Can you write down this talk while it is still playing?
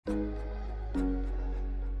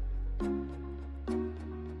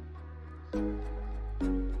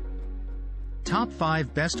Top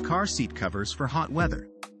 5 Best Car Seat Covers for Hot Weather.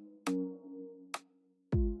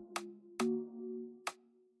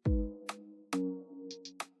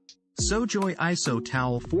 SoJoy ISO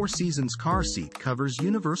Towel 4 Seasons Car Seat Covers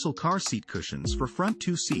Universal Car Seat Cushions for front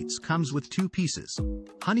 2 seats. Comes with 2 pieces.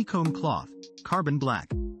 Honeycomb cloth, carbon black,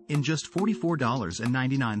 in just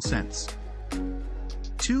 $44.99.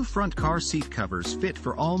 2 front car seat covers fit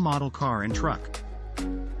for all model car and truck.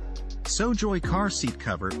 SoJoy Car Seat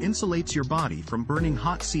Cover insulates your body from burning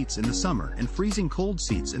hot seats in the summer and freezing cold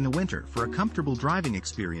seats in the winter for a comfortable driving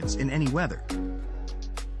experience in any weather.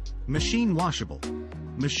 Machine washable.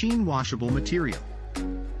 Machine washable material.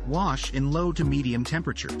 Wash in low to medium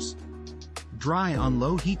temperatures. Dry on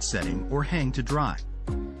low heat setting or hang to dry.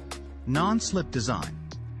 Non-slip design.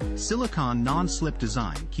 Silicone non-slip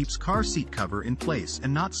design keeps car seat cover in place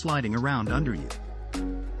and not sliding around under you.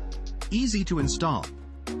 Easy to install.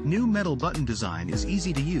 New metal button design is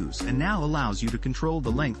easy to use and now allows you to control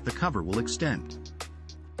the length the cover will extend.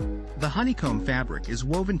 The honeycomb fabric is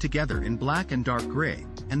woven together in black and dark gray,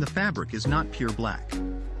 and the fabric is not pure black.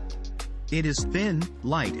 It is thin,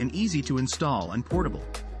 light and easy to install and portable.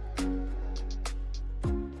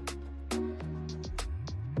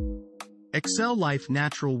 Excel Life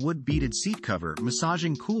Natural Wood Beaded Seat Cover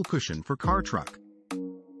Massaging Cool Cushion for Car Truck.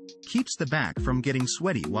 Keeps the back from getting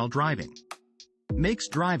sweaty while driving. Makes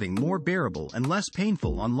driving more bearable and less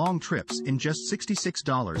painful on long trips in just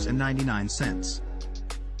 $66.99.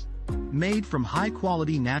 Made from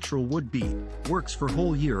high-quality natural wood bead, works for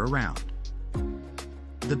whole year around.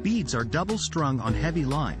 The beads are double-strung on heavy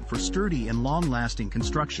line for sturdy and long-lasting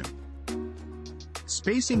construction.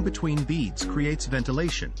 Spacing between beads creates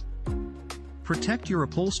ventilation. Protect your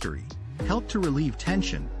upholstery, help to relieve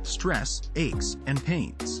tension, stress, aches, and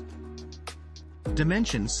pains.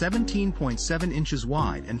 Dimension 17.7 inches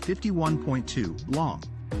wide and 51.2 long.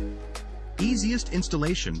 Easiest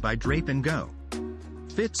installation by Drape & Go.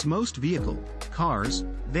 Fits most vehicle, cars,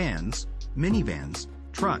 vans, minivans,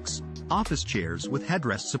 trucks, office chairs with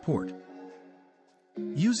headrest support.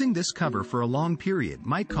 Using this cover for a long period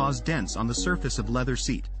might cause dents on the surface of leather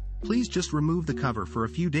seat. Please just remove the cover for a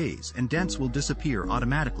few days and dents will disappear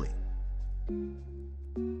automatically.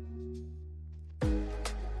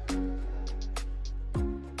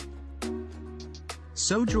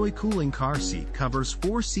 SoJoy Cooling Car Seat Covers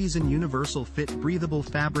 4-Season Universal Fit Breathable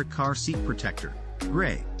Fabric Car Seat Protector,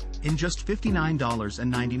 gray, in just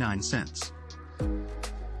 $59.99.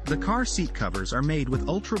 The car seat covers are made with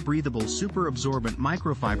ultra-breathable super-absorbent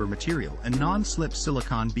microfiber material and non-slip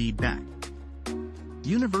silicone bead back.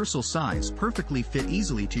 Universal size perfectly fit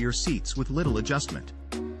easily to your seats with little adjustment.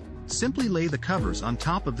 Simply lay the covers on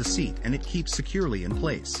top of the seat and it keeps securely in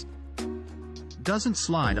place. Doesn't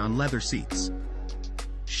slide on leather seats.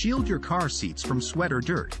 Shield your car seats from sweat or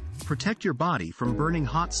dirt. Protect your body from burning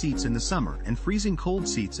hot seats in the summer and freezing cold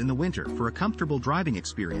seats in the winter for a comfortable driving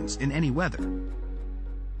experience in any weather.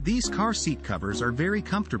 These car seat covers are very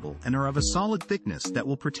comfortable and are of a solid thickness that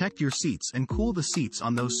will protect your seats and cool the seats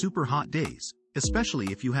on those super hot days, especially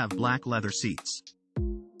if you have black leather seats.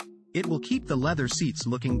 It will keep the leather seats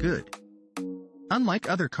looking good. Unlike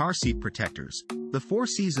other car seat protectors, the 4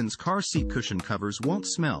 Seasons car seat cushion covers won't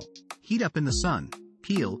smell, heat up in the sun,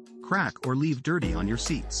 peel, crack or leave dirty on your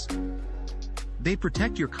seats. They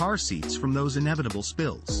protect your car seats from those inevitable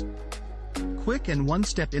spills. Quick and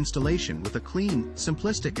one-step installation with a clean,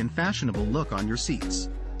 simplistic and fashionable look on your seats.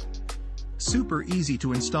 Super easy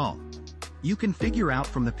to install. You can figure out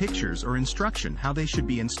from the pictures or instruction how they should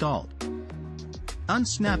be installed.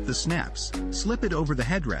 Unsnap the snaps, slip it over the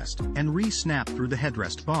headrest, and re-snap through the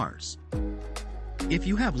headrest bars. If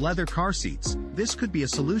you have leather car seats, this could be a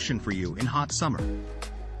solution for you in hot summer.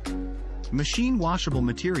 Machine washable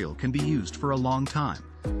material can be used for a long time.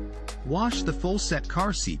 Wash the full set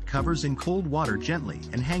car seat covers in cold water gently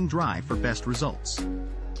and hang dry for best results.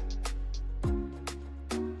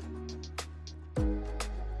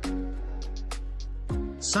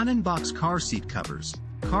 Sun-in-Box Car Seat Covers,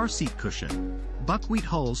 Car Seat Cushion, Buckwheat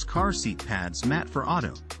Hulls Car Seat Pads Matte for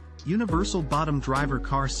Auto, Universal Bottom Driver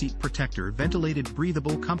Car Seat Protector Ventilated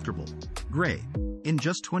Breathable Comfortable, gray, in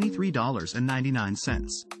just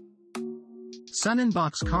 $23.99.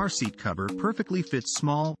 Sun-in-Box Car Seat Cover perfectly fits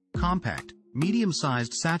small, compact,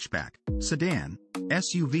 medium-sized hatchback, sedan,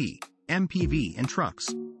 SUV, MPV and trucks.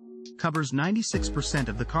 Covers 96%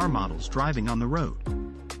 of the car models driving on the road.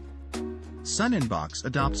 Sun-in-Box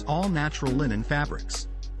adopts all natural linen fabrics.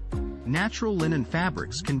 Natural linen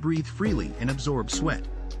fabrics can breathe freely and absorb sweat.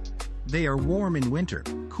 They are warm in winter,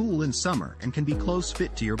 cool in summer and can be close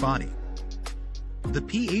fit to your body. The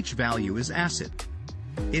pH value is acid.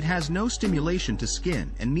 It has no stimulation to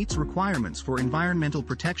skin and meets requirements for environmental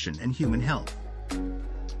protection and human health.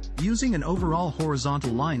 Using an overall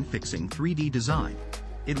horizontal line fixing 3D design,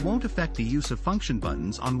 it won't affect the use of function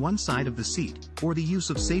buttons on one side of the seat or the use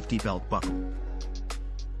of safety belt buckle.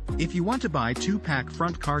 If you want to buy 2-pack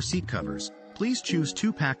front car seat covers, please choose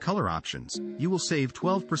 2-pack color options. You will save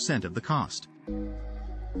 12% of the cost.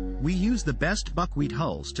 We use the best buckwheat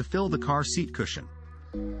hulls to fill the car seat cushion.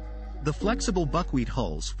 The flexible buckwheat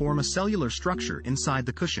hulls form a cellular structure inside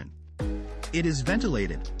the cushion. It is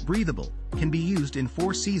ventilated, breathable, can be used in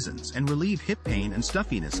 4 seasons and relieve hip pain and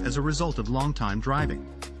stuffiness as a result of long-time driving.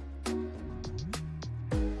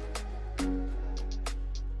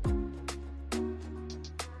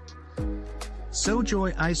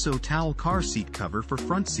 SoJoy ISO Towel Car Seat Cover for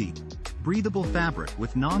Front Seat. Breathable fabric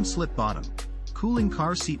with non-slip bottom. Cooling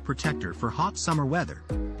car seat protector for hot summer weather.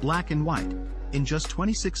 Black and white. In just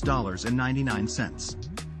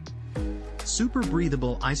 $26.99. Super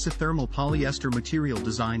breathable isothermal polyester material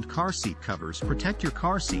designed car seat covers protect your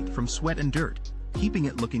car seat from sweat and dirt, keeping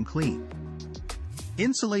it looking clean.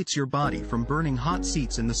 Insulates your body from burning hot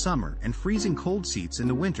seats in the summer and freezing cold seats in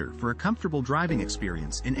the winter for a comfortable driving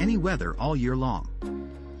experience in any weather all year long.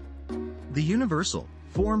 The universal,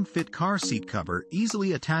 form-fit car seat cover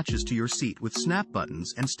easily attaches to your seat with snap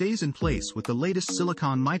buttons and stays in place with the latest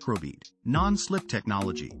silicone microbead, non-slip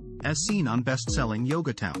technology, as seen on best-selling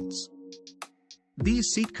yoga towels. These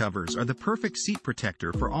seat covers are the perfect seat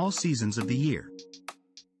protector for all seasons of the year.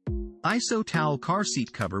 ISO Towel Car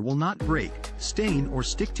Seat Cover will not break, stain or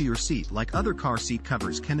stick to your seat like other car seat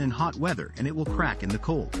covers can in hot weather, and it will crack in the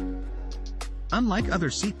cold. Unlike other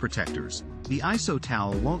seat protectors, the ISO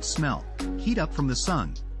towel won't smell, heat up from the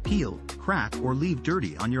sun, peel, crack or leave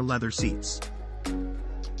dirty on your leather seats.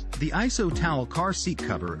 The ISO Towel Car Seat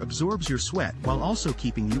Cover absorbs your sweat while also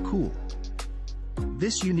keeping you cool.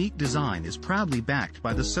 This unique design is proudly backed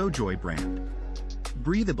by the SoJoy brand.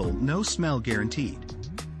 Breathable, no smell guaranteed.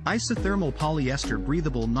 Isothermal polyester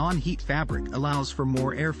breathable non-heat fabric allows for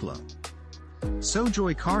more airflow.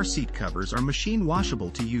 SoJoy car seat covers are machine washable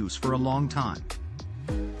to use for a long time.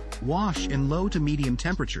 Wash in low to medium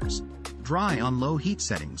temperatures, dry on low heat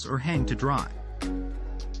settings or hang to dry.